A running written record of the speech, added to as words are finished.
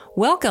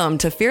Welcome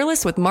to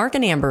Fearless with Mark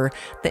and Amber,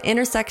 the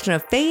intersection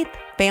of faith,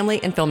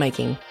 family, and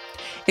filmmaking.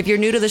 If you're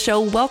new to the show,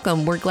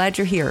 welcome. We're glad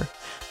you're here.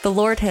 The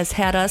Lord has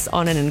had us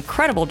on an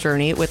incredible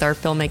journey with our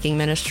filmmaking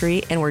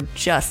ministry, and we're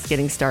just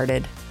getting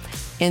started.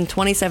 In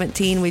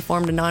 2017, we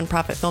formed a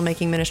nonprofit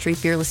filmmaking ministry,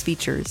 Fearless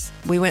Features.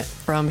 We went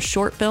from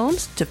short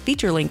films to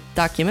feature-length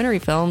documentary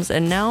films,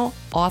 and now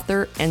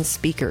author and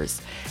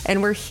speakers.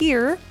 And we're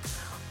here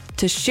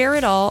to share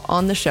it all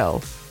on the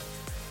show.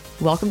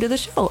 Welcome to the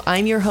show.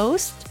 I'm your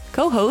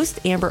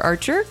co-host, Amber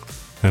Archer.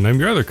 And I'm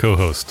your other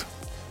co-host,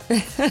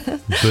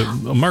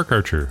 Mark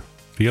Archer,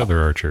 the other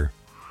Archer.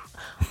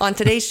 On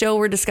today's show,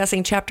 we're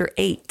discussing Chapter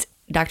 8,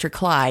 Dr.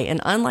 Cly, an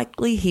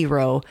unlikely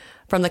hero,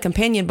 from the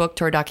companion book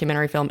to our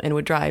documentary film,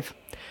 Inwood Drive.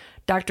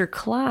 Dr.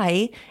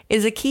 Cly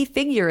is a key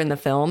figure in the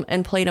film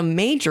and played a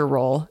major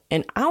role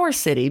in our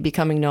city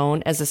becoming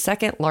known as the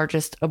second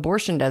largest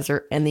abortion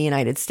desert in the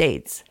United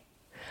States.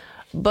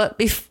 But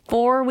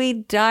before we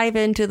dive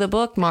into the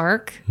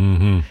bookmark.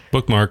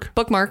 Bookmark.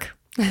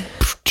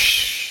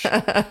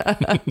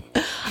 I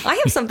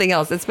have something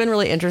else. It's been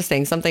really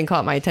interesting. Something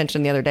caught my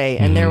attention the other day,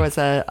 and there was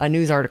a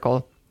news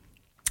article,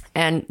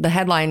 and the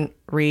headline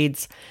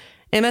reads,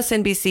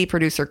 MSNBC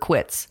producer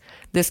quits.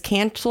 This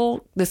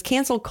cancel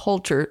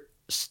culture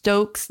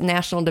stokes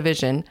national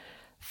division.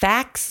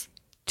 Facts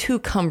too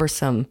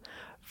cumbersome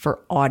for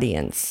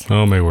audience.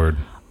 Oh, my word.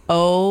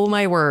 Oh,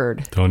 my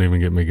word. Don't even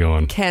get me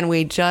going. Can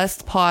we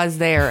just pause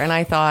there? And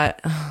I thought,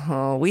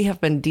 we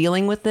have been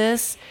dealing with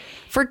this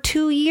for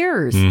 2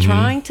 years,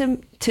 trying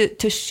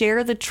to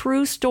share the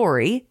true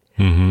story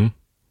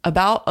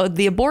about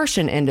the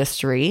abortion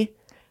industry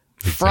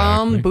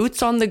from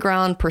boots on the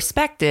ground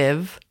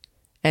perspective,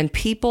 and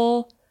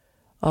people,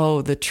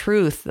 the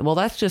truth. Well,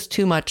 that's just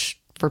too much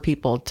for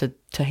people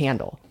to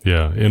handle.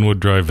 Yeah. Inwood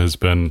Drive has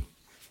been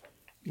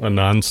a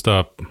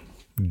nonstop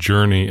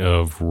journey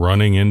of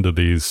running into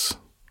these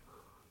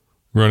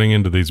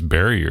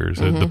barriers,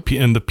 and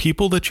the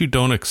people that you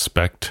don't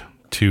expect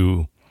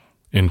to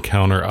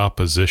encounter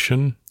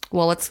opposition.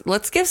 Well,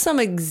 let's give some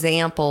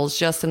examples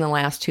just in the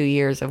last 2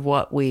 years of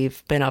what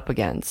we've been up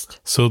against.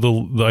 So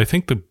I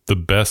think the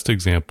best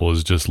example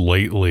is just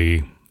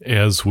lately,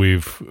 as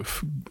we've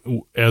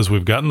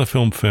gotten the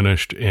film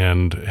finished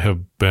and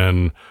have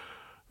been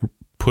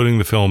putting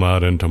the film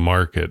out into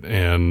market,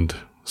 and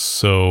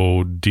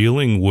so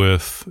dealing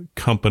with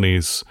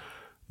companies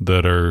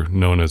that are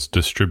known as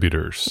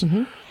distributors,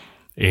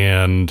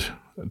 and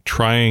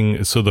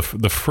trying. So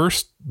the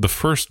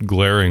first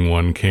glaring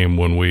one came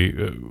when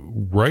we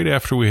right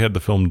after we had the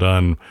film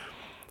done,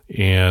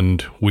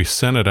 and we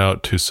sent it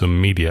out to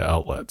some media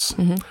outlets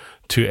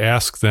to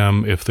ask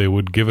them if they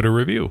would give it a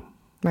review.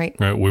 Right.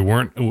 We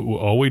weren't.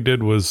 All we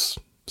did was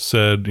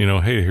said,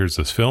 hey, here's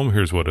this film.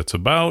 Here's what it's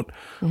about.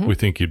 We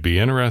think you'd be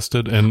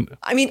interested. And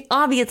I mean,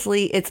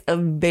 obviously, it's a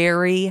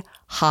very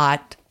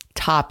hot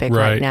topic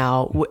right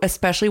now,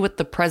 especially with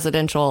the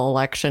presidential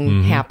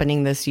election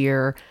happening this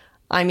year.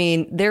 I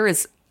mean, there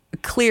is a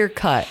clear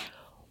cut.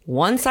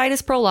 One side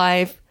is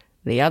pro-life.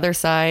 The other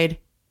side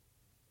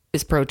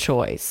is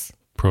pro-choice.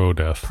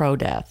 Pro-death.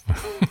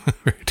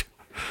 Right.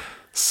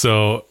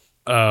 So,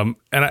 and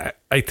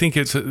I think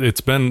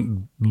it's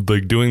been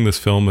like doing this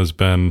film has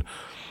been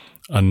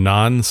a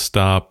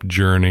nonstop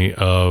journey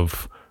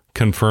of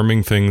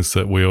confirming things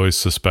that we always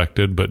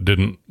suspected, but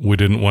we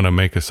didn't want to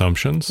make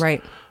assumptions.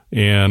 Right.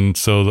 And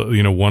so,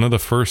 one of the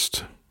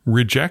first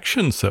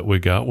rejections that we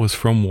got was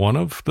from one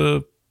of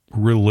the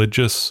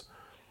religious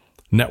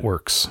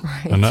networks.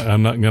 Right.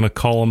 I'm not going to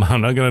call them,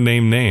 I'm not going to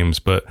name names,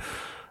 but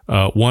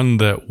one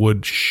that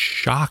would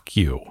shock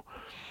you.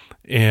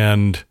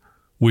 And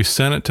we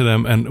sent it to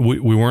them, and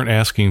we weren't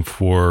asking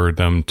for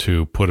them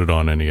to put it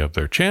on any of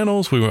their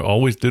channels. All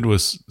we did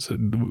was,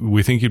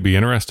 we think you'd be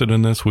interested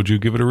in this. Would you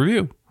give it a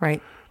review?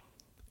 Right.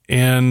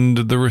 And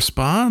the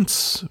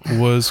response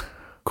was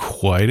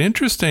quite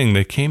interesting.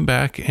 They came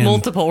back and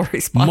multiple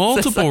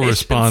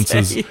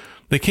responses.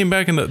 They came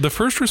back, and the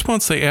first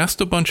response, they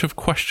asked a bunch of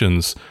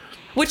questions.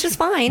 Which is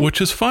fine.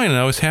 And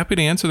I was happy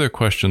to answer their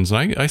questions.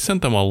 I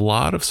sent them a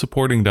lot of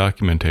supporting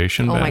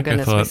documentation back. Oh my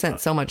goodness, we sent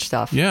so much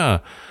stuff. Yeah.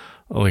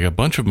 Like a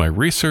bunch of my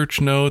research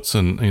notes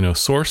and,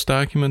 source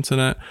documents and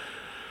that.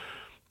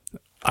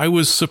 I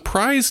was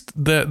surprised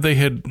that they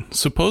had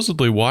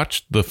supposedly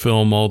watched the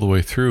film all the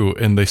way through,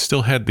 and they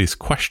still had these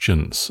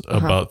questions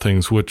about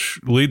things, which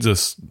leads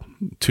us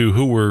to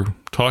who we're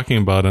talking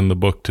about in the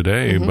book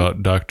today,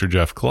 about Dr.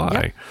 Jeff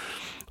Cly.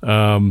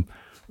 Yep.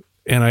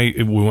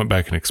 And we went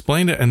back and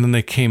explained it, and then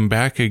they came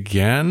back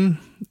again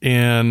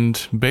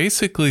and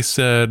basically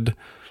said,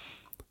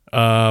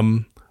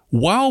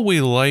 while we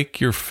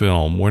like your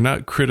film, we're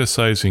not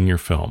criticizing your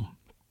film.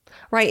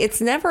 Right. It's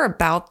never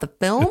about the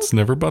film. It's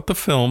never about the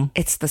film.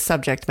 It's the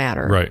subject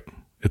matter. Right.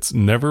 It's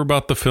never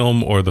about the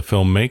film or the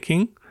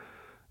filmmaking.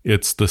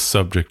 It's the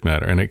subject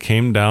matter. And it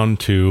came down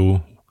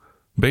to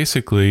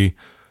basically,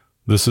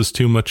 this is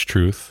too much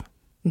truth.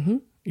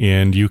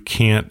 And you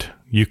can't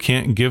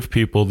give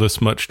people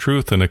this much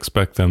truth and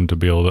expect them to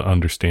be able to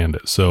understand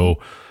it. So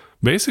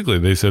basically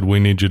they said, we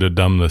need you to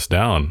dumb this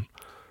down.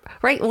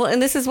 Right. Well,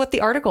 and this is what the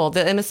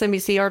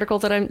MSNBC article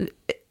that I'm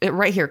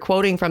right here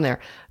quoting from there.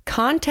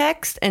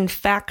 Context and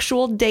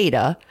factual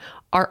data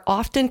are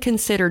often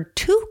considered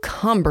too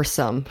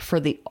cumbersome for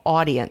the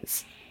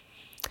audience.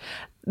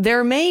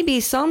 There may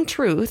be some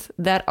truth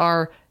that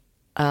our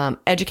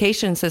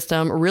education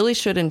system really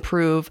should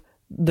improve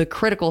the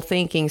critical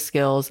thinking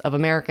skills of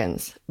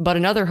Americans. But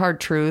another hard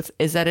truth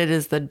is that it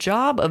is the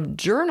job of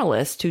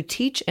journalists to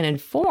teach and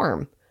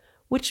inform,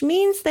 which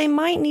means they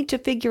might need to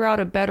figure out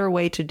a better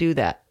way to do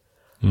that.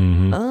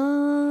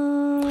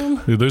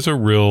 There's a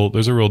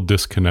real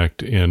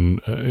disconnect in,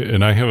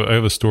 and I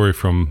have a story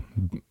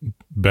from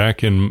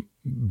back in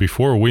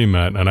before we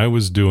met, and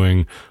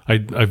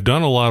I've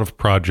done a lot of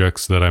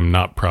projects that I'm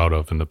not proud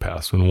of in the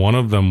past, and one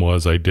of them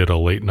was I did a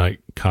late night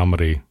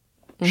comedy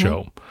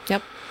show.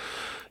 Yep.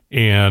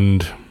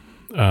 And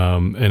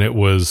it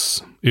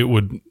was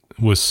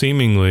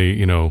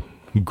seemingly,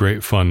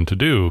 great fun to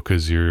do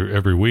because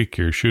every week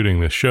you're shooting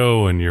this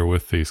show and you're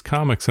with these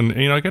comics, and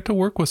I got to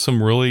work with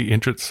some really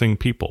interesting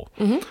people.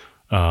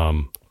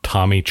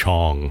 Tommy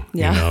Chong,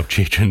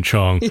 Cheech and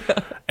Chong,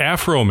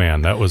 Afro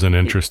Man. That was an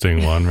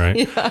interesting one, right?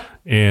 Yeah.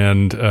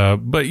 And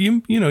but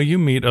you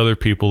meet other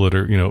people that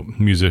are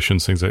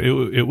musicians, things like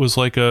it was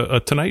like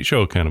a Tonight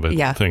Show kind of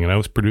a thing, and I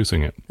was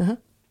producing it.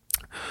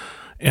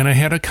 And I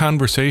had a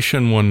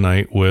conversation one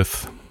night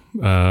with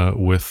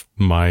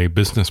my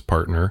business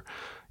partner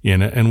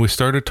in it, and we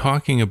started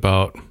talking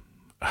about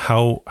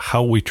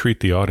how we treat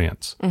the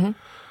audience.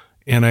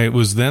 And it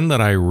was then that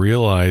I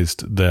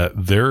realized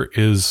that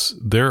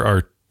there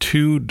are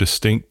two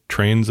distinct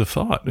trains of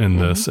thought in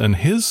this. And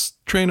his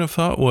train of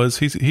thought was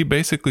he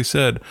basically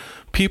said,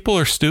 people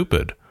are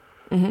stupid.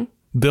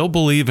 They'll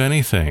believe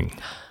anything.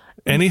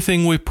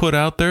 Anything we put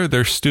out there,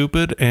 they're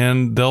stupid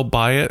and they'll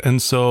buy it.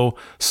 And so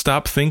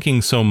stop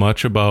thinking so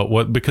much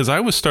about because I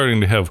was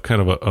starting to have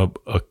kind of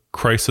a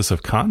crisis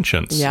of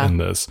conscience in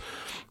this,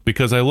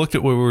 because I looked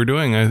at what we were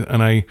doing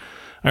and I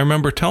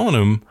remember telling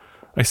him,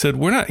 I said,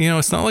 we're not,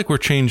 it's not like we're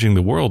changing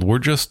the world. We're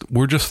just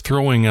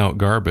throwing out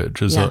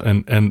garbage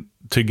and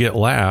to get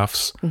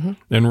laughs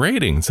and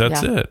ratings.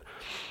 That's it.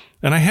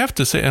 And I have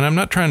to say, and I'm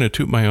not trying to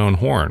toot my own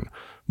horn,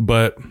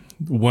 but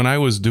when I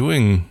was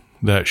doing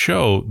that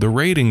show, the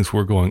ratings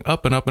were going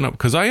up and up and up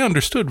because I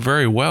understood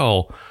very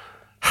well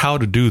how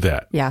to do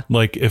that. Yeah.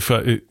 Like if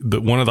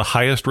one of the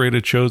highest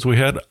rated shows we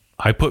had,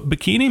 I put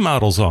bikini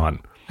models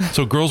on.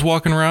 So girls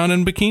walking around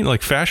in bikini,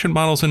 like fashion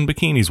models in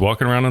bikinis,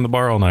 walking around in the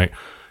bar all night.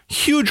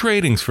 Huge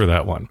ratings for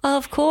that one.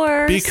 Of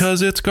course.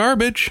 Because it's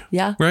garbage.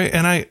 Yeah. Right.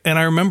 And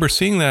I remember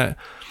seeing that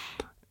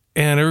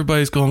and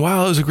everybody's going,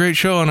 wow, that was a great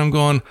show. And I'm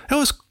going, that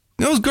was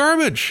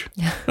garbage.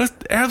 That's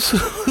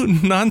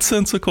absolute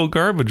nonsensical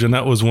garbage. And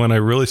that was when I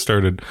really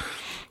started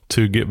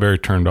to get very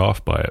turned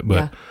off by it.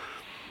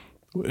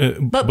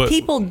 But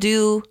people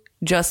do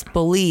just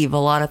believe a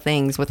lot of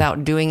things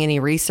without doing any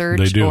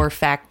research or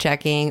fact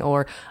checking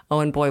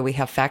and boy, we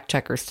have fact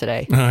checkers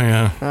today. Oh,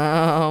 yeah.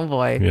 Oh,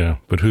 boy. Yeah.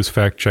 But who's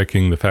fact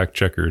checking the fact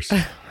checkers?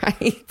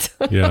 Right.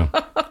 Yeah.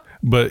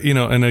 But,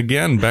 and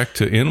again, back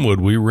to Inwood,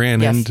 we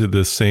ran into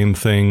this same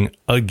thing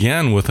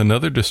again with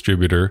another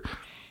distributor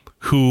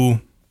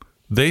who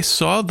they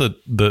saw the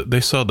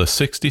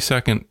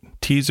 60-second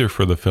teaser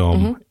for the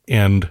film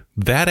and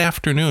that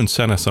afternoon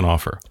sent us an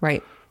offer.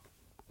 Right.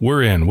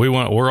 We're in.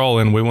 We're all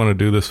in. We want to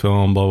do this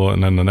film, blah, blah.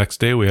 And then the next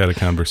day we had a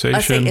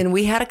conversation. And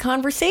we had a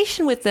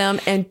conversation with them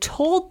and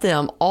told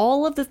them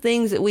all of the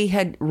things that we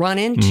had run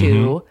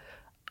into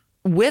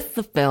with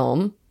the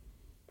film.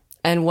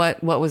 And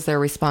what was their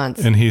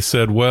response? And he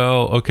said,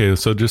 well, okay,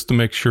 so just to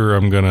make sure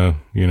I'm going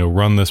to,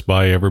 run this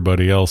by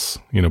everybody else,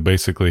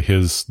 basically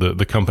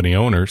the company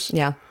owners.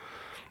 Yeah.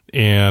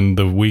 And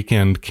the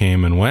weekend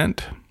came and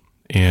went.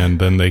 And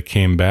then they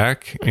came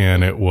back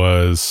and it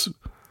was...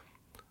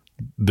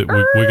 we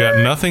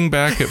got nothing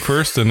back at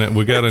first, and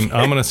we got an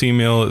ominous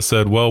email that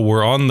said, well,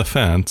 we're on the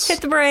fence.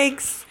 Hit the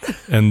brakes.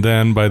 And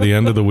then by the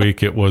end of the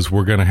week, it was,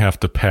 we're going to have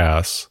to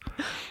pass.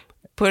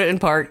 Put it in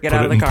park, get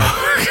out of the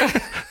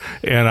car.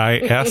 And I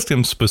asked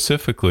him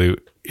specifically,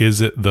 is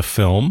it the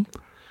film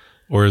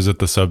or is it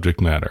the subject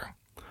matter?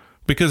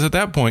 Because at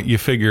that point, you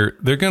figure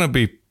they're going to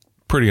be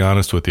pretty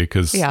honest with you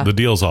because the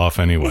deal's off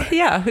anyway.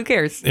 Yeah, who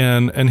cares?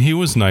 And he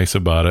was nice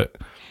about it.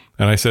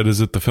 And I said, is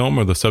it the film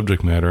or the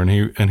subject matter?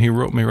 And he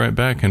wrote me right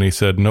back and he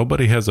said,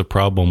 nobody has a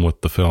problem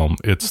with the film.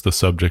 It's the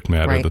subject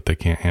matter that they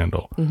can't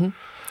handle.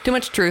 Too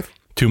much truth.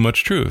 Too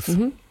much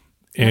truth.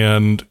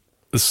 And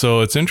so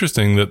it's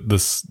interesting that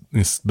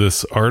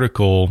this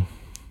article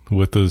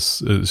with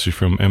this, is she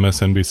from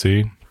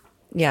MSNBC?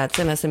 Yeah, it's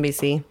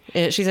MSNBC.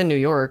 She's in New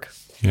York.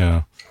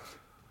 Yeah.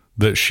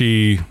 That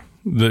she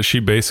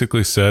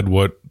basically said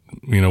and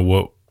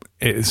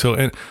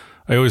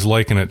I always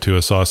liken it to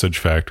a sausage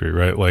factory,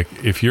 right? Like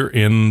if you're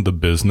in the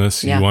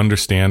business, you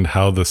understand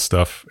how this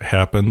stuff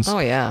happens. Oh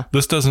yeah.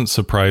 This doesn't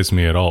surprise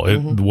me at all.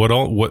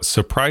 What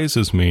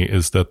surprises me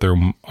is that there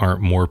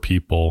aren't more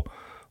people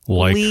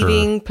like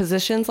leaving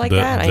positions like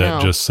that. I know.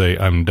 That just say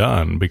I'm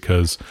done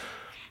because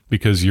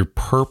you're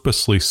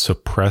purposely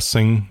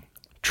suppressing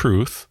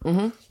truth.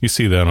 You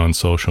see that on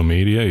social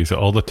media. You see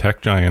all the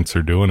tech giants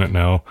are doing it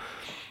now.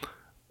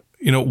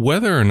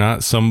 Whether or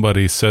not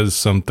somebody says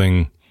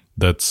something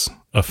that's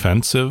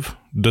offensive,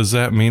 does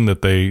that mean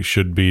that they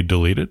should be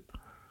deleted?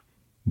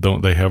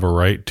 Don't they have a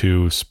right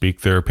to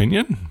speak their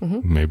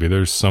opinion? Maybe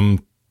there's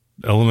some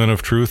element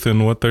of truth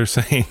in what they're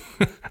saying.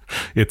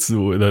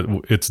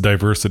 It's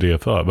diversity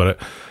of thought.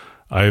 But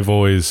I've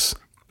always,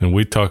 and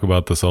we talk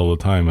about this all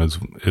the time,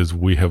 is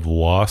we have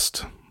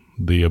lost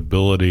the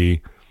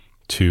ability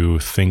to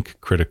think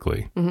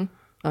critically.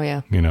 Oh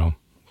yeah.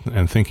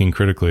 And thinking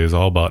critically is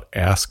all about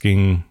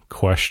asking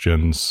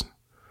questions,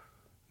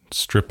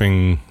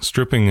 stripping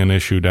an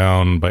issue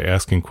down by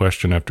asking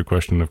question after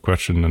question of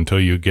question until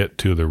you get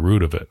to the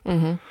root of it,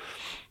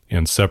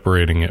 and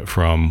separating it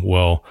from,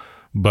 well,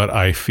 but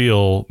I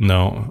feel,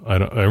 no, I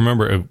don't. I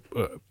remember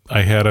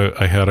I had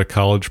a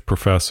college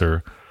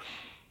professor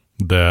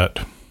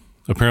that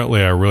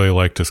apparently I really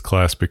liked his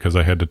class because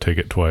I had to take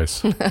it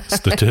twice,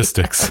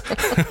 statistics.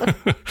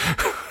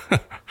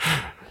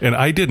 And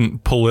I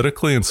didn't,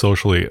 politically and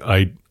socially,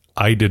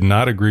 I did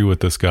not agree with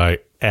this guy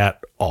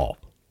at all.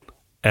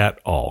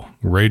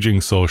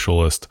 Raging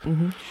socialist.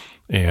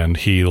 And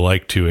he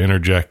liked to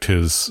interject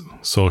his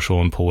social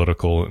and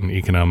political and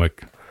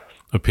economic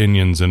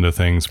opinions into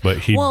things, but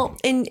he... Well,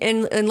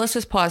 and let's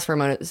just pause for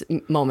a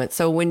moment.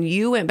 So when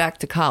you went back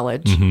to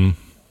college,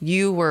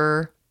 you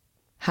were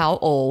how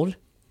old?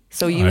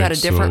 So you had a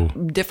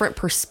different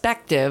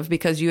perspective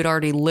because you had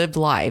already lived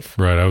life.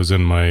 Right. I was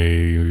in my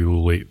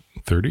late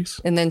 30s.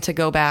 And then to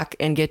go back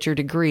and get your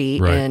degree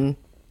in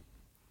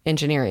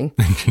engineering.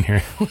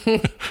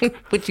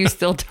 Which you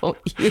still don't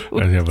use.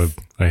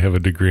 I have a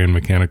degree in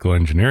mechanical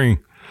engineering,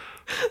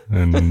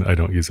 and I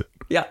don't use it.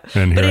 Yeah.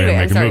 And here I am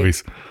making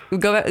movies.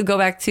 Go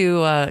back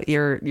to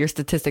your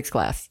statistics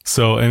class.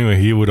 So anyway,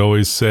 he would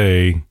always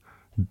say,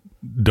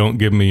 don't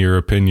give me your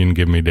opinion,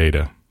 give me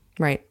data.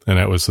 Right. And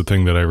that was the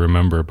thing that I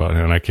remember about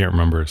him. And I can't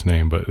remember his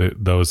name, but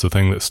that was the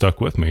thing that stuck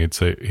with me.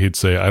 He'd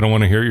say, I don't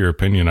want to hear your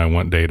opinion. I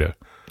want data.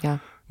 Yeah.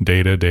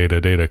 Data.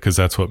 Because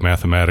that's what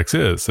mathematics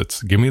is.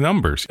 It's give me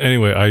numbers.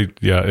 Anyway,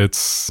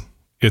 it's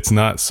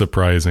not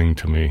surprising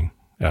to me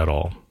at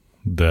all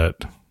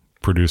that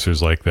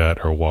producers like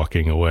that are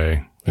walking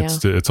away. Yeah.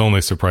 It's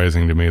only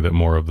surprising to me that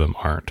more of them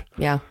aren't.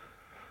 Yeah.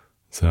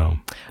 So,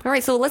 all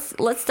right. So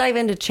let's dive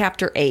into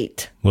chapter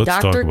 8.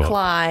 Dr.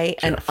 Cly,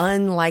 Jeff. An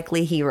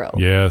unlikely hero.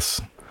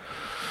 Yes.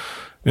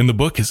 And the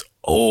book is,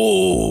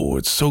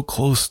 it's so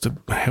close to,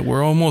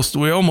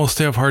 we almost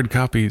have hard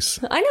copies.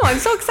 I know. I'm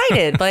so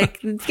excited.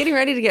 It's getting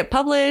ready to get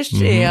published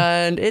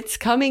and it's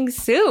coming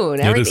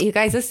soon. You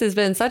guys, this has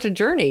been such a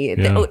journey.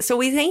 Yeah. So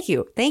we thank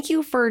you. Thank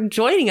you for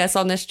joining us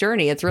on this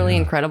journey. It's really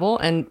incredible.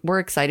 And we're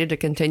excited to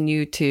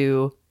continue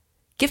to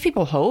give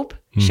people hope,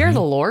 share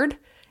the Lord,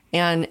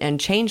 and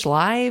change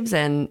lives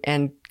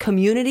and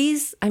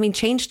communities. I mean,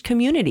 changed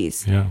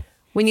communities. Yeah.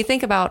 When you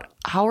think about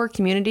our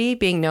community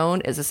being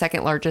known as the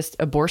second largest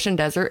abortion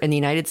desert in the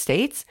United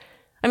States,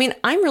 I mean,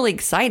 I'm really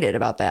excited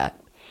about that.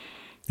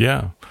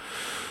 Yeah.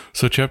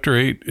 So chapter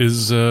 8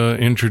 is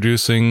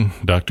introducing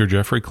Dr.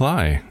 Jeffrey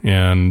Cly.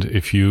 And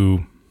if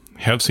you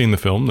have seen the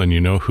film, then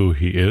you know who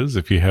he is.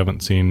 If you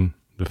haven't seen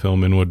the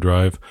film Inwood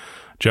Drive,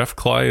 Jeff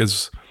Cly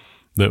is,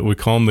 that we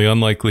call him the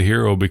unlikely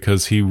hero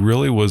because he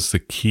really was the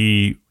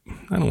key,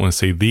 I don't want to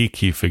say the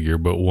key figure,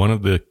 but one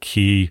of the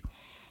key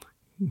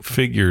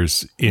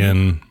figures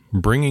in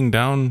bringing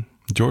down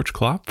George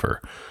Klopfer.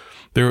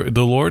 The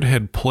Lord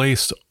had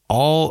placed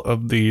all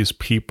of these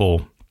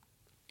people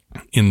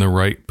in the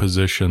right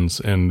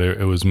positions, and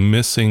it was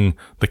missing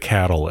the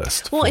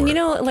catalyst. Well, and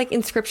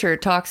in scripture,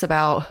 it talks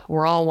about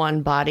we're all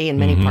one body in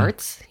many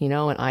parts, an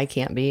eye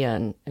can't be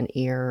an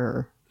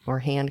ear, or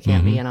hand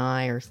can't be an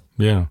eye, or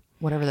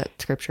whatever that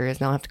scripture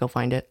is. Now I'll have to go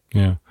find it.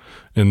 Yeah.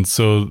 And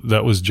so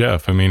that was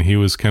Jeff. I mean, he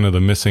was kind of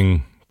the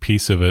missing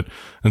piece of it.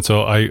 And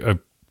so I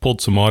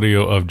pulled some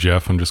audio of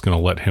Jeff. I'm just going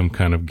to let him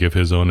kind of give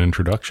his own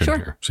introduction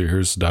here. So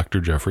here's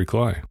Dr. Jeffrey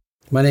Cly.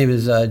 My name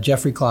is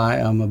Jeffrey Cly.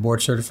 I'm a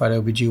board-certified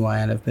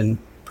OBGYN. I've been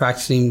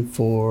practicing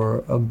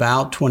for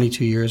about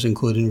 22 years,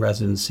 including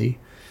residency.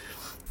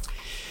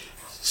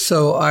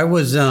 So I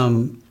was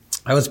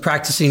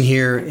practicing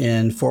here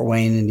in Fort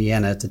Wayne,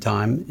 Indiana at the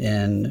time,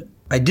 and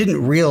I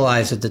didn't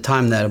realize at the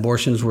time that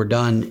abortions were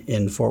done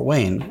in Fort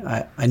Wayne.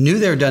 I knew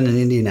they were done in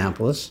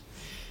Indianapolis,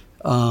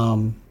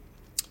 and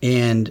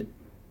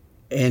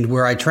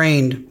where I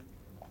trained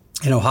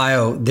in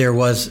Ohio, there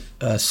was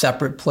a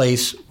separate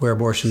place where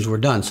abortions were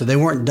done. So they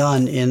weren't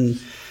done in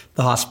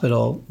the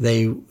hospital.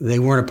 They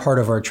weren't a part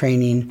of our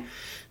training.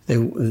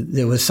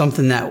 There was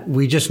something that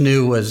we just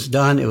knew was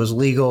done. It was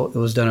legal. It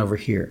was done over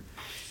here.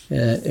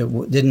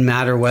 It didn't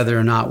matter whether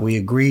or not we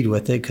agreed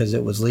with it because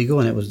it was legal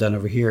and it was done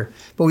over here.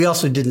 But we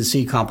also didn't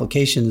see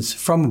complications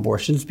from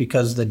abortions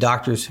because the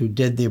doctors who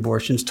did the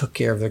abortions took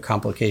care of their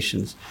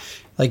complications.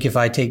 Like if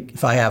I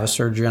have a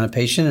surgery on a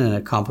patient and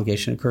a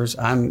complication occurs,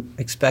 I'm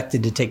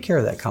expected to take care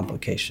of that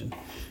complication.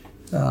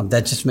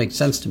 That just makes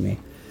sense to me.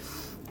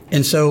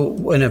 And so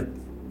when a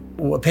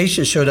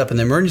patient showed up in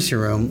the emergency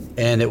room,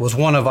 and it was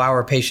one of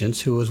our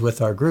patients who was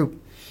with our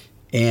group,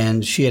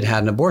 and she had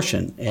had an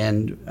abortion.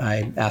 And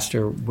I asked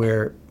her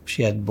where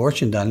she had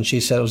abortion done, and she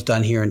said it was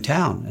done here in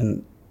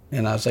town.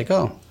 And I was like,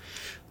 oh,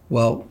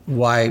 well,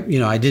 why?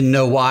 I didn't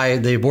know why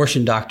the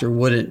abortion doctor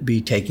wouldn't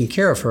be taking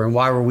care of her, and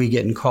why were we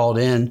getting called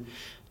in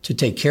to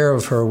take care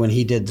of her when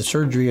he did the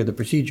surgery or the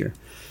procedure?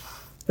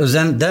 It was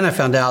then I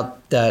found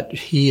out that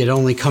he had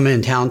only come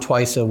in town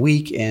twice a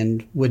week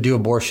and would do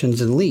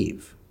abortions and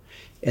leave,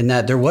 and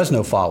that there was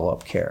no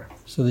follow-up care.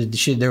 So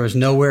there was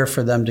nowhere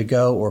for them to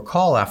go or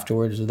call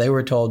afterwards. They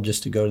were told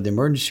just to go to the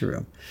emergency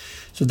room.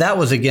 So that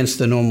was against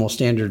the normal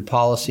standard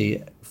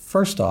policy,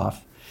 first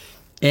off.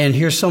 And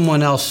here's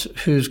someone else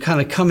who's kind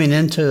of coming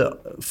into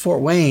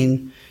Fort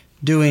Wayne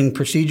doing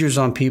procedures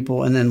on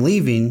people and then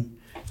leaving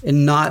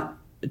and not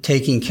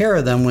taking care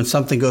of them when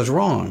something goes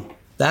wrong.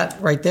 That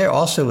right there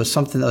also was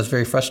something that was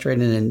very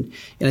frustrating, and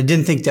I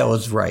didn't think that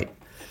was right.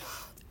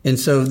 And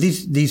so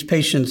these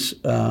patients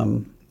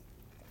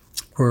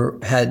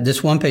had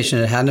this one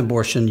patient that had an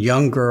abortion,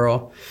 young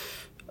girl,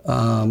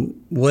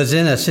 was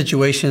in a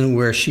situation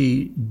where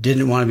she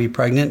didn't want to be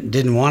pregnant,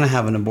 didn't want to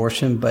have an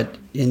abortion, but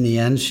in the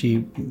end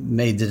she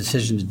made the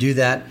decision to do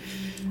that,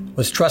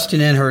 was trusting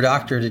in her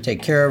doctor to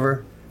take care of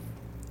her.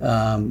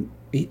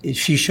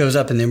 She shows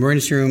up in the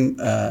emergency room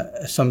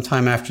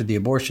sometime after the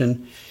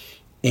abortion,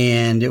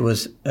 and it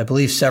was, I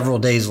believe, several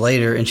days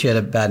later, and she had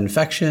a bad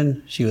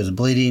infection. She was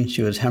bleeding,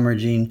 she was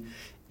hemorrhaging,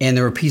 and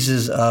there were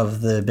pieces of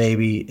the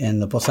baby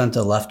and the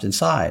placenta left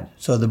inside.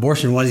 So the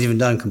abortion wasn't even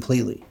done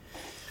completely.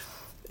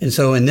 And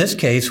so in this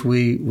case,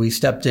 we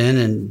stepped in,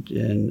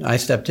 and I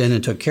stepped in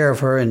and took care of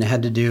her, and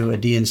had to do a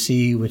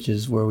D&C, which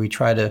is where we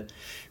try to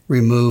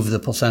remove the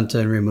placenta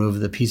and remove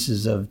the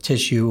pieces of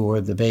tissue or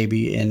the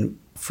baby. And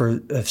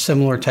for a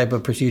similar type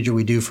of procedure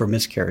we do for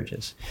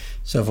miscarriages.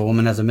 So if a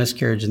woman has a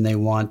miscarriage and they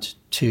want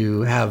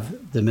to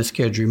have the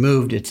miscarriage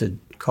removed, it's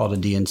called a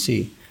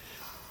D&C.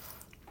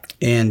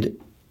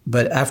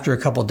 But after a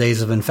couple of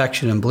days of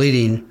infection and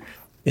bleeding,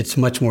 it's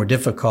much more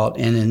difficult.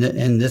 And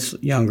in this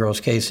young girl's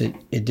case,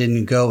 it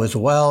didn't go as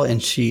well.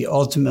 And she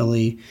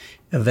ultimately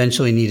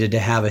eventually needed to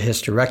have a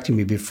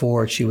hysterectomy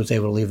before she was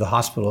able to leave the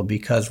hospital,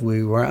 because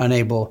we were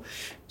unable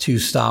to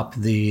stop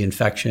the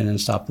infection and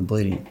stop the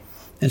bleeding.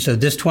 And so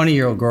this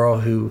 20-year-old girl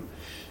who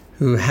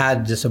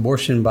had this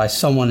abortion by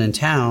someone in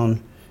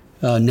town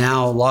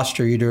now lost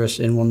her uterus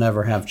and will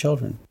never have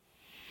children.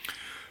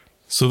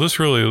 So this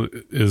really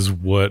is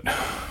what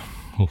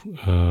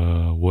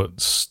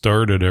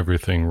started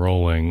everything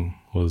rolling.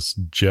 Was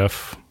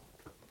Jeff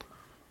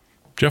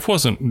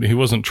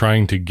wasn't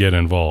trying to get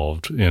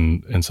involved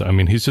in so, I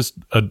mean, he's just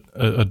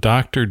a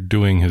doctor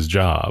doing his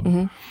job.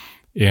 Mm-hmm.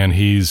 And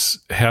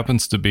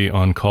happens to be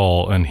on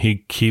call, and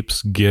he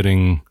keeps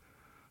getting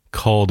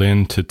called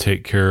in to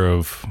take care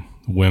of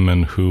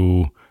women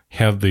who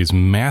have these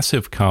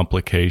massive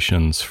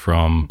complications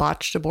from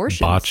botched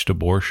abortions.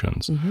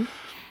 Mm-hmm.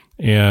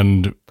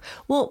 And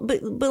well,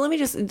 but let me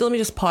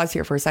just pause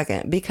here for a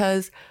second,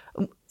 because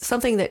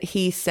something that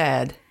he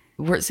said,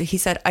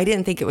 I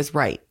didn't think it was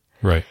right.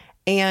 Right.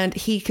 And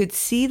he could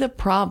see the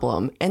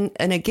problem. And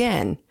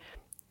again,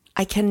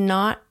 I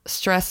cannot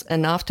stress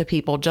enough to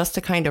people, just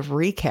to kind of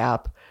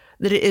recap,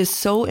 that it is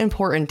so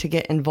important to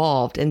get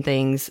involved in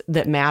things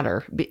that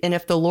matter. And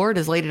if the Lord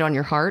has laid it on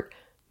your heart,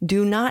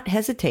 do not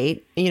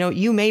hesitate.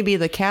 You may be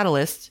the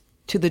catalyst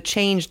to the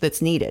change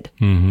that's needed.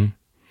 Mm-hmm.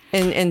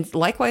 And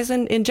likewise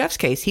in Jeff's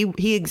case,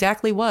 he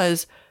exactly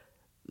was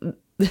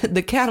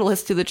the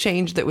catalyst to the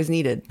change that was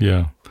needed.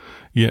 Yeah.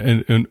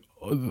 Yeah. And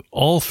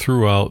all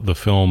throughout the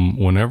film,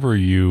 whenever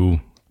you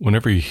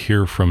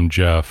hear from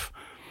Jeff,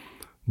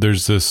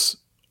 there's this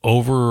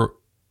overarching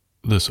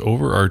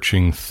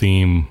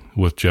theme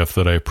with Jeff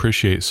that I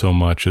appreciate so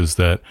much, is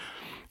that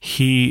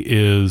he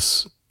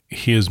is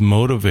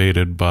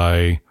motivated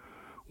by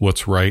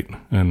what's right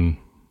and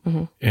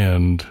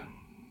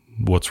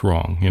what's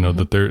wrong.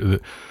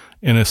 That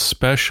and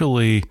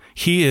especially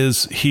he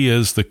is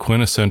the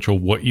quintessential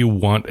what you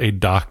want a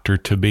doctor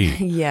to be.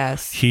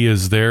 Yes. He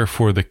is there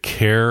for the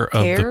care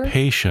of the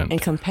patient. And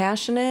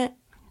compassionate.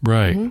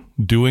 Right.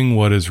 Mm-hmm. Doing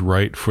what is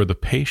right for the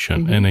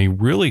patient. Mm-hmm. And he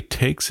really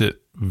takes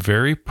it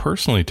very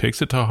personally,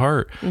 takes it to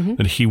heart, mm-hmm.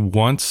 that he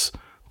wants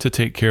to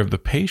take care of the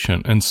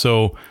patient. And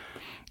so,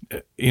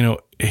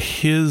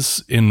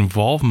 his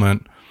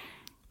involvement,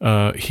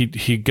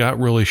 he got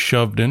really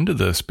shoved into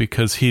this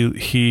because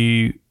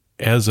he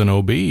as an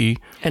OB,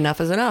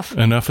 enough is enough.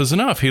 Enough is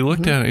enough. He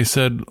looked mm-hmm. at it. He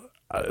said,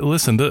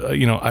 "Listen,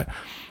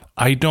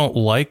 I don't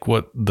like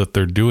that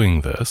they're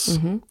doing this."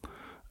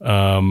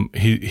 Mm-hmm.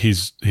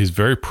 He's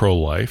very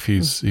pro-life.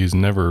 He's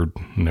never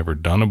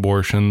done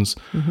abortions,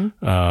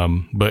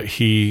 mm-hmm. But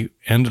he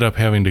ended up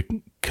having to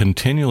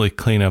continually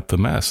clean up the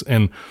mess.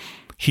 And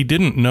he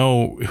didn't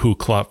know who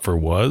Klopfer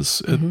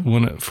was mm-hmm.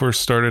 when it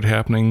first started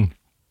happening.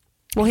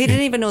 Well, he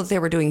didn't even know that they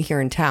were doing here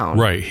in town.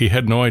 Right. He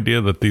had no idea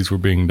that these were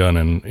being done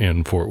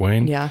in Fort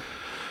Wayne. Yeah.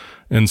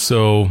 And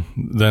so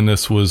then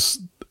this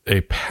was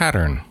a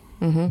pattern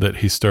mm-hmm. that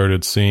he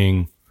started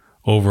seeing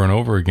over and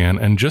over again.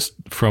 And just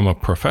from a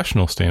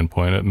professional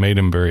standpoint, it made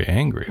him very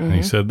angry. Mm-hmm. And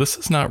he said, "This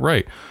is not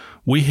right.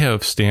 we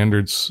have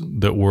standards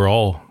that we're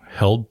all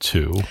held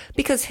to.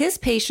 Because his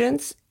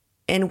patients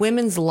and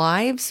women's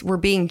lives were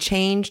being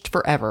changed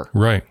forever.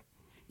 Right.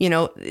 You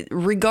know,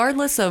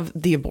 regardless of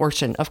the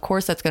abortion, of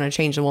course, that's going to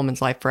change a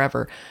woman's life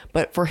forever.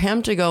 But for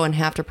him to go and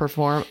have to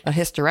perform a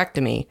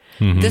hysterectomy,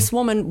 this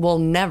woman will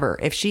never,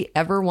 if she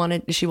ever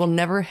wanted, she will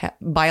never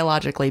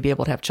biologically be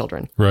able to have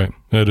children. Right.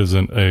 That is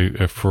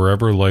a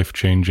forever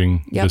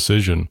life-changing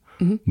decision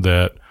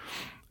that,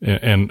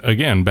 and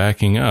again,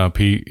 backing up,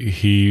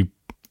 he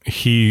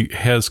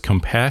has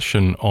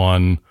compassion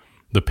on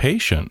the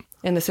patient.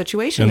 In the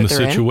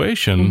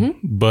situation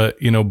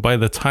but, you know, by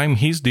the time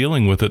he's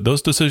dealing with it,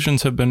 those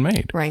decisions have been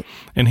made. Right.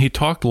 And he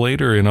talked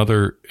later in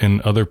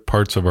other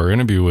parts of our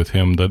interview with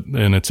him, that,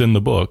 and it's in the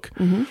book,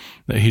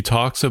 that he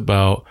talks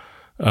about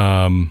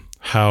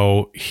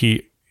how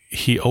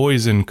he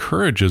always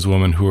encourages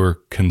women who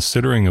are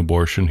considering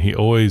abortion. He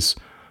always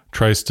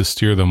tries to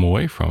steer them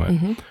away from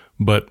it.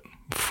 But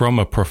from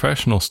a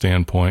professional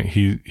standpoint,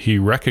 he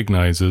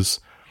recognizes,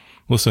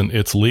 listen,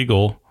 it's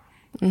legal.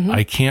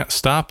 I can't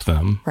stop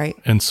them. Right.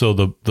 And so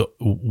the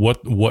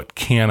what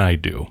can I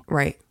do?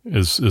 Right.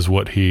 Is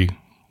what he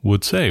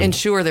would say.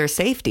 Ensure their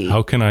safety.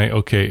 How can I,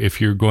 okay, if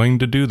you're going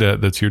to do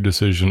that, that's your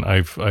decision.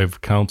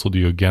 I've counseled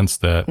you against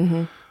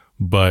that.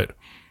 But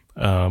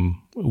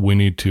we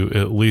need to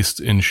at least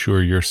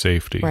ensure your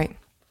safety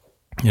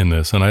in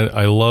this. And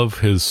I love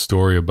his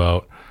story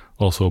about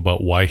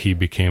why he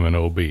became an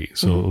OB.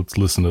 So let's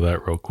listen to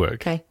that real quick.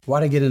 Okay.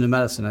 Why did I get into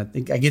medicine? I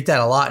think I get that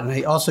a lot. And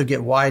I also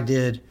get why'd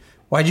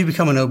you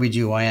become an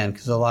OBGYN?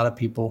 Because a lot of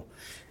people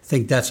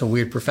think that's a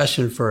weird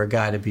profession for a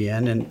guy to be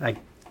in. And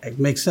it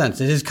makes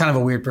sense. It is kind of a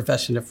weird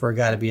profession for a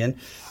guy to be in.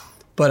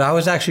 But I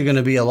was actually going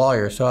to be a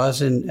lawyer. So I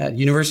was at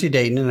University of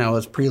Dayton, and I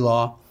was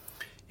pre-law.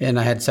 And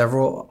I had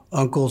several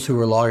uncles who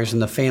were lawyers in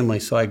the family.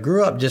 So I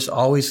grew up just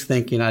always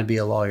thinking I'd be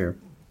a lawyer.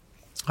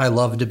 I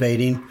love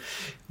debating.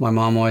 My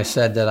mom always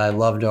said that I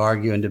love to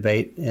argue and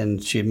debate.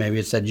 And she maybe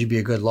had said, you'd be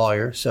a good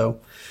lawyer.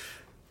 So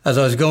as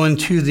I was going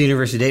to the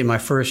University of Dayton my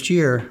first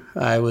year,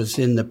 I was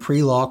in the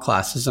pre-law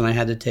classes, and I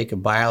had to take a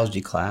biology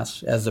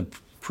class as a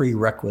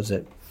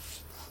prerequisite.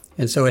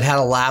 And so it had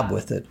a lab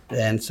with it.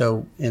 And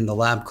so in the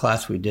lab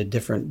class, we did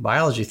different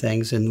biology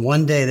things. And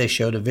one day they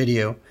showed a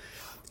video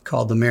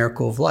called The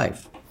Miracle of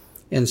Life.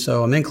 And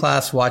so I'm in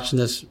class watching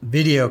this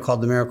video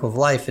called The Miracle of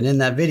Life. And in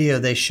that video,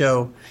 they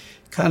show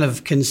kind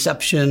of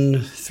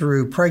conception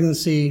through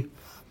pregnancy,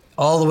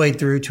 all the way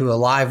through to a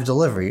live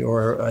delivery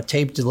or a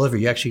taped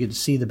delivery. You actually get to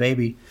see the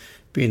baby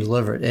being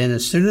delivered. And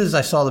as soon as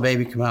I saw the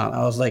baby come out,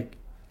 I was like,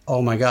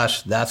 oh my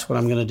gosh, that's what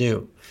I'm going to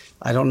do.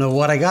 I don't know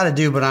what I got to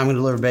do, but I'm going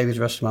to deliver babies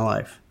the rest of my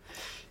life.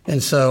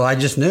 And so I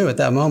just knew at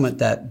that moment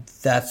that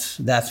that's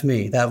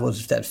me.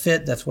 That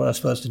fit. That's what I was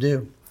supposed to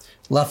do.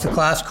 Left the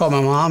class, called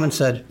my mom and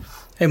said,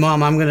 hey,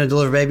 Mom, I'm going to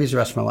deliver babies the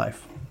rest of my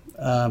life.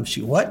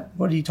 She, what?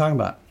 What are you talking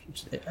about?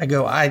 I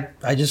go,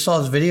 I just saw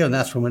this video, and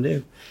that's what I'm going to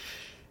do.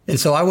 And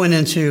so I went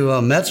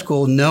into med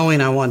school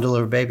knowing I wanted to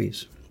deliver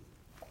babies.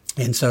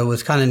 And so it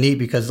was kind of neat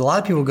because a lot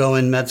of people go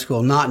in med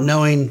school not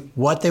knowing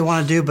what they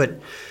want to do. But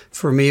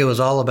for me, it was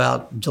all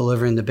about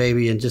delivering the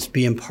baby and just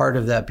being part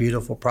of that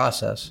beautiful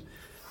process.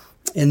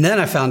 And then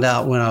I found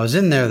out when I was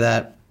in there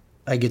that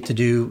I get to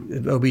do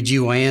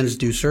OBGYNs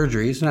do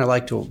surgeries, and I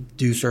like to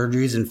do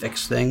surgeries and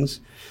fix things.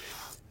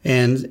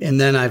 And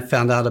then I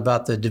found out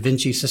about the Da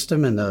Vinci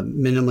system and the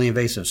minimally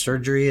invasive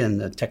surgery and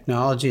the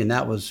technology, and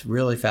that was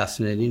really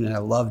fascinating, and I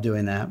love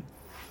doing that.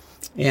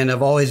 And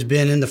I've always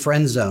been in the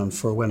friend zone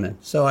for women.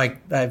 So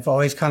I've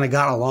always kind of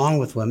gotten along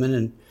with women,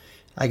 and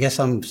I guess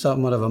I'm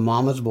somewhat of a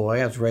mama's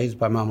boy. I was raised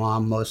by my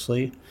mom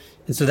mostly,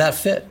 and so that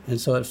fit,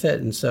 and so it fit.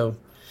 And so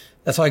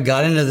that's how I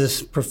got into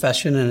this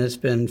profession, and it's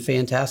been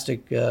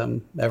fantastic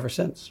ever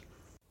since.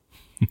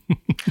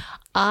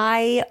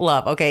 I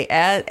love,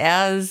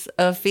 as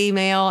a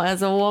female,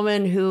 as a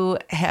woman who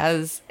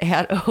has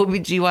had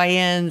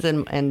OBGYNs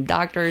and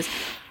doctors,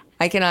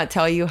 I cannot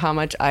tell you how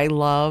much I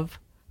love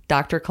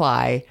Dr.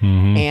 Cly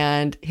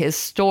and his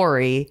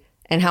story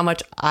and how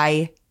much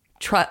I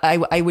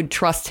would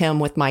trust him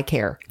with my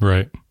care.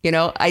 Right. You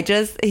know,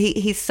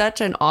 he's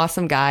such an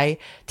awesome guy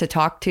to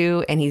talk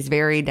to, and he's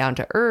very down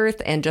to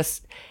earth and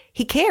just,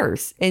 he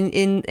cares.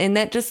 And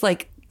that just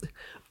like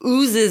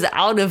oozes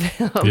out of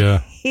him.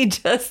 Yeah. He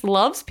just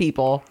loves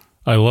people.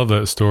 I love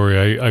that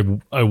story.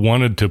 I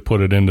wanted to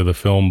put it into the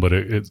film, but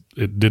it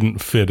didn't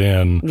fit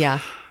in. Yeah.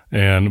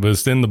 But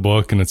it's in the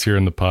book and it's here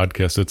in the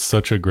podcast. It's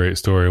such a great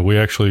story. We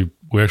actually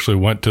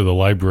went to the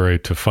library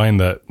to find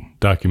that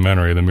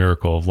documentary, The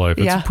Miracle of Life.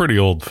 It's a pretty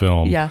old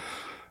film. Yeah.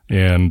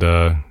 And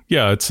and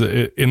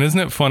isn't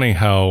it funny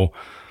how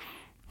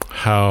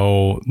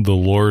the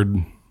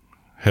Lord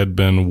had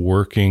been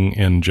working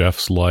in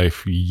Jeff's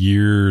life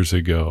years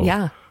ago.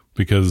 Yeah.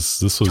 Because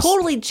this was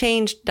totally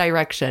changed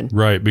direction.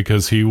 Right.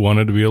 Because he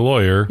wanted to be a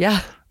lawyer.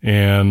 Yeah.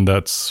 And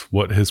that's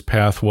what his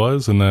path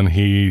was. And then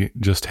he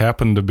just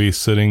happened to be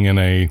sitting in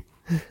a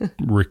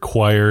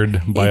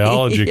required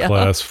biology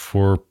class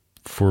for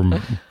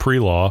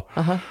pre-law.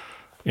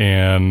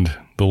 And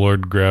the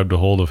Lord grabbed a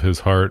hold of his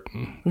heart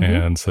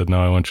and said,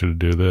 "No, I want you to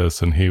do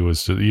this." And he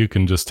was just, you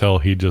can just tell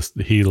he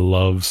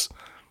loves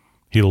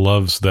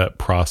that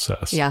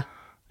process. Yeah.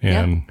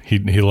 And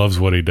he loves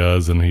what he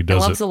does, and he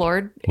does loves it. the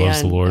Lord.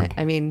 Loves the Lord.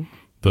 I mean,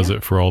 does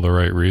it for all the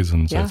right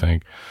reasons, Yeah. I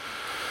think.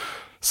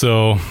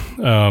 So,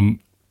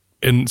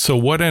 and so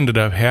what ended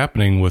up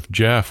happening with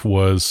Jeff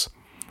was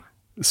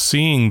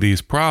seeing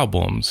these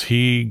problems.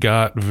 He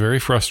got very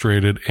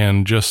frustrated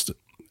and just,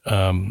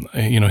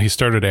 he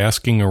started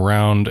asking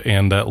around,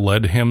 and that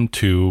led him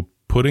to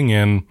putting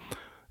in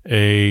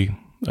a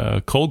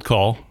cold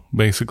call,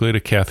 basically, to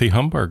Kathy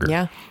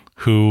Humbarger,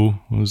 who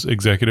was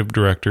executive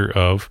director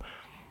of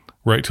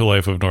Right to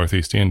Life of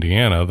Northeast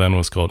Indiana, then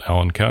was called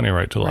Allen County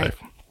Right to Life.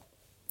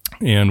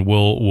 And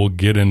we'll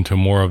get into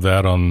more of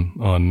that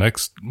on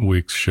next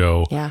week's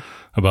show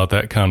about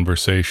that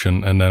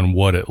conversation. And then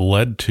what it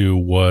led to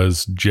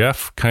was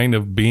Jeff kind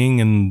of being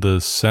in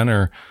the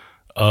center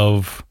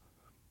of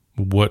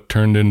what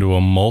turned into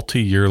a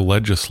multi-year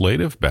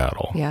legislative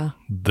battle.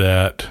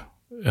 That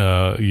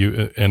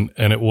and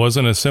it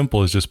wasn't as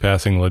simple as just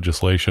passing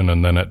legislation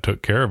and then it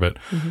took care of it.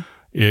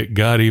 It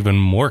got even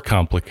more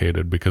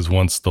complicated because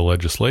once the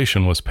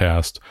legislation was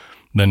passed,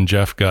 then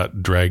Jeff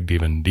got dragged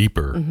even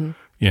deeper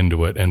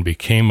into it and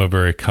became a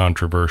very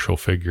controversial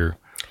figure.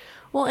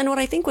 Well, and what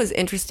I think was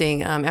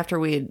interesting, after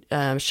we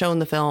had shown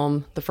the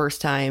film the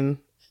first time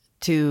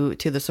to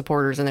the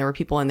supporters, and there were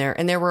people in there,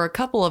 and there were a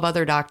couple of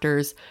other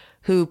doctors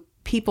who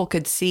people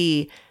could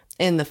see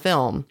in the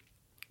film.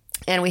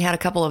 And we had a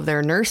couple of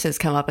their nurses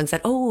come up and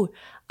said, "Oh,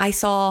 I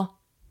saw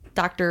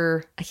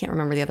Dr." I can't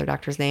remember the other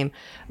doctor's name,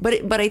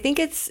 but I think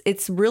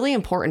it's really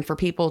important for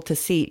people to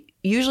see.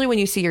 Usually when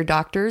you see your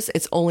doctors,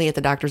 it's only at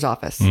the doctor's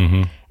office.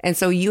 And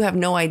so you have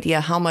no idea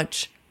how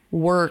much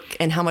work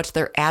and how much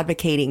they're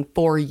advocating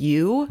for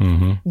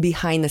you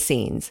behind the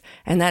scenes.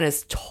 And that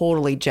is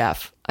totally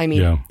Jeff. I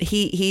mean,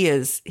 he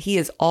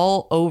is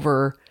all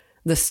over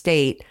the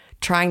state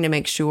trying to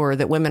make sure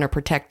that women are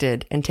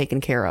protected and taken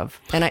care of.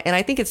 And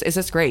I think it's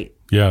just great.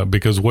 Yeah,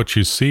 because what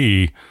you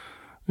see,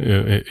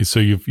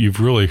 so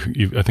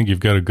I think you've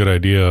got a good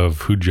idea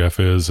of who Jeff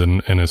is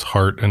and his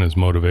heart and his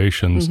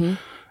motivations.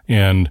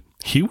 And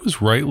he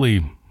was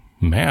rightly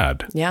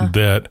mad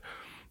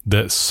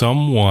that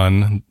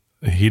someone,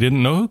 he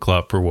didn't know who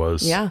Klopfer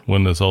was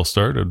when this all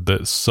started,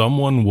 that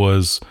someone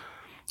was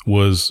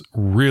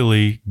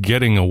really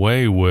getting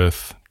away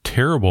with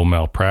terrible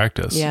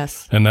malpractice.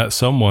 And that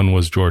someone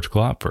was George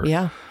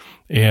Klopfer.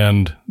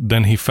 And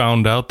then he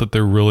found out that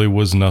there really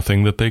was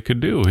nothing that they could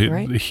do.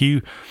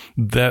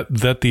 That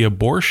the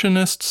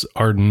abortionists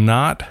are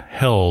not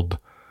held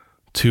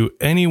to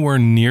anywhere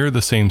near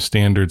the same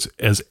standards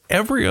as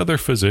every other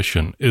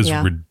physician is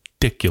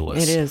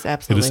ridiculous. It is,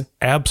 absolutely. It is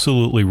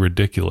absolutely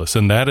ridiculous.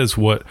 And that is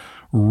what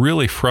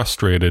really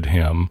frustrated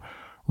him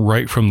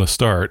right from the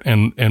start.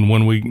 And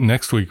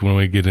next week, when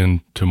we get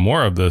into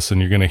more of this, and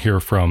you're going to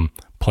hear from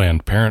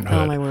Planned Parenthood.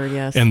 Oh, my word,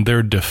 yes. And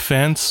their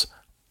defense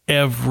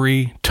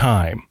every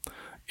time,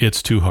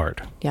 it's too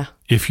hard.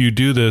 If you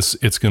do this,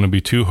 it's going to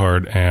be too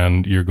hard,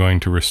 and you're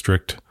going to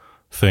restrict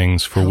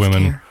things for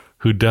women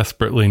who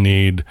desperately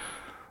need,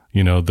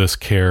 this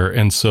care.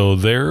 And so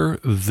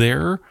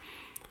their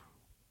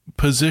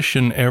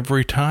position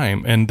every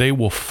time, and they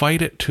will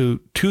fight it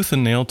to tooth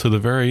and nail to the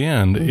very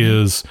end,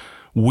 is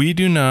we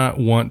do not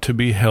want to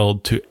be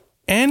held to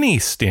any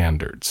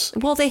standards.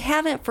 Well, they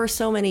haven't for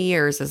so many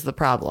years is the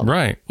problem.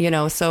 Right.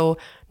 So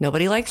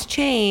nobody likes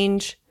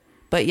change,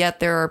 but yet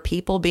there are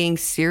people being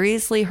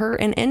seriously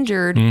hurt and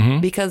injured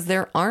because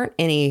there aren't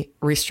any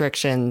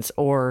restrictions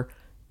or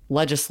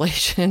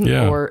legislation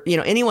or,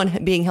 anyone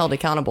being held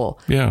accountable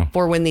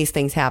for when these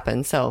things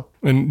happen. So,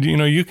 and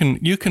you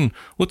can,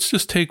 let's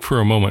just take for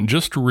a moment,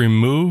 just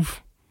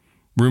remove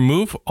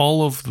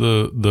all of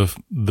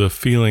the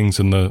feelings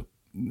and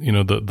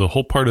the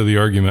whole part of the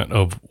argument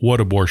of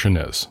what abortion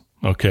is.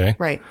 Okay.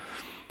 Right.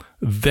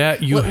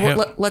 That you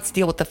let's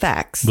deal with the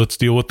facts. Let's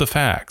deal with the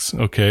facts.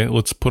 Okay.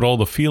 Let's put all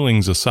the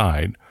feelings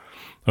aside.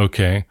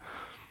 Okay.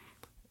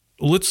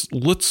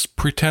 Let's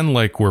pretend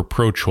like we're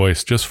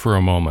pro-choice just for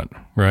a moment,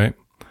 right?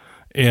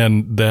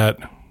 And that,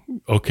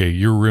 okay,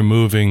 you're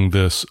removing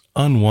this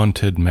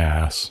unwanted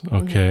mass,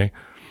 okay?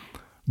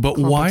 But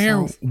why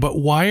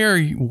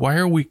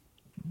are we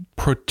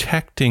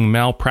protecting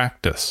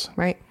malpractice?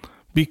 Right.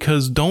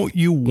 Because don't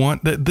you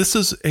want that? This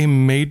is a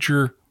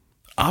major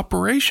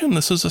operation.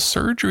 This is a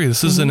surgery.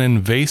 This is an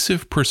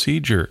invasive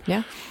procedure.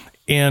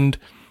 And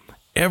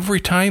every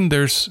time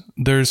there's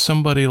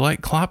somebody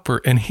like Klopfer,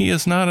 and he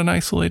is not an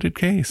isolated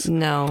case.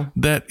 No.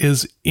 That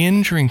is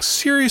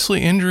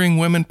seriously injuring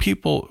women.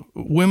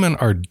 Women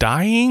are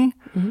dying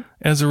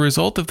as a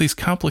result of these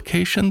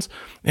complications,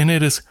 and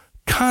it is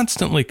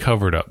constantly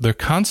covered up. They're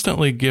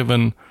constantly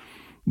given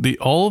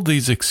all of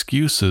these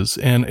excuses,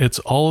 and it's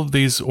all of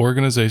these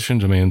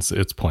organizations. I mean,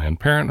 it's Planned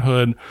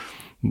Parenthood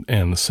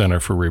and the Center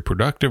for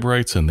Reproductive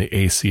Rights and the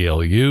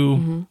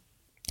ACLU.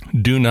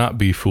 Do not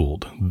be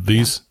fooled.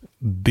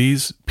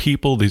 these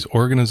people, these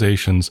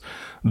organizations,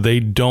 they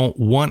don't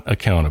want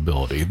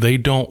accountability. They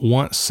don't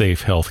want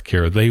safe health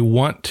care. They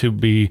want to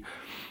be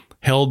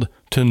held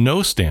to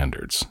no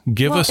standards.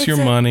 Give us your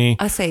money.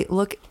 I say,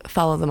 look,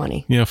 follow the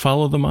money. Yeah,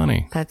 follow the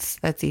money.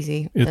 That's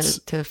easy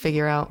to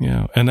figure out.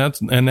 Yeah, and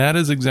that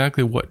is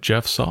exactly what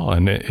Jeff saw,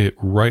 and it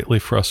rightly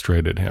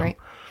frustrated him. Right.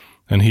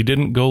 And he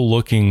didn't go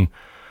looking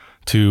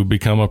to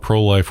become a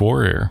pro-life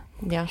warrior.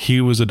 Yeah. He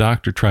was a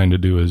doctor trying to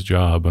do his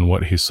job, and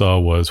what he saw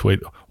was,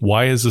 wait,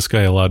 why is this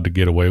guy allowed to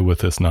get away with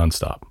this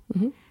nonstop?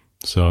 Mm-hmm.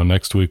 So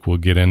next week we'll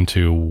get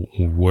into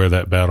where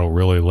that battle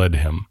really led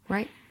him.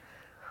 Right.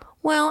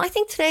 Well, I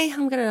think today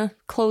I'm going to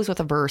close with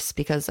a verse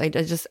because I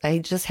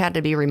just had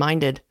to be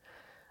reminded.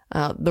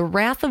 The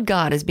wrath of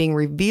God is being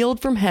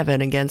revealed from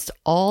heaven against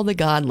all the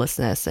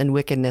godlessness and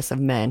wickedness of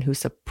men who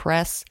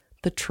suppress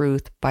the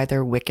truth by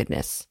their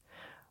wickedness.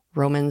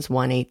 Romans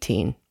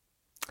 1:18.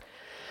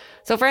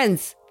 So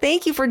friends,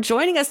 thank you for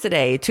joining us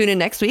today. Tune in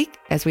next week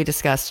as we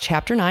discuss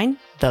Chapter 9,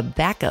 the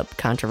backup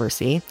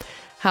controversy,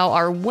 how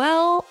our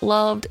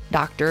well-loved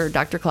doctor,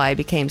 Dr. Clyde,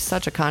 became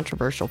such a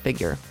controversial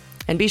figure.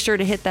 And be sure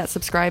to hit that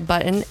subscribe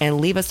button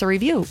and leave us a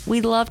review.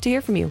 We'd love to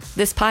hear from you.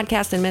 This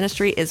podcast and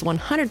ministry is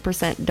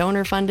 100%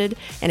 donor funded.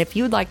 And if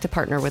you'd like to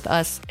partner with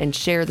us and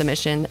share the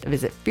mission,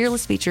 visit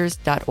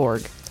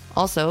fearlessfeatures.org.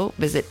 Also,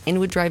 visit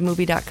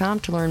inwooddrivemovie.com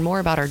to learn more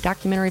about our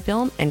documentary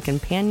film and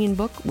companion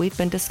book we've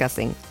been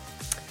discussing.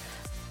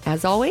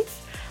 As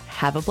always,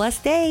 have a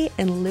blessed day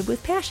and live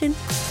with passion.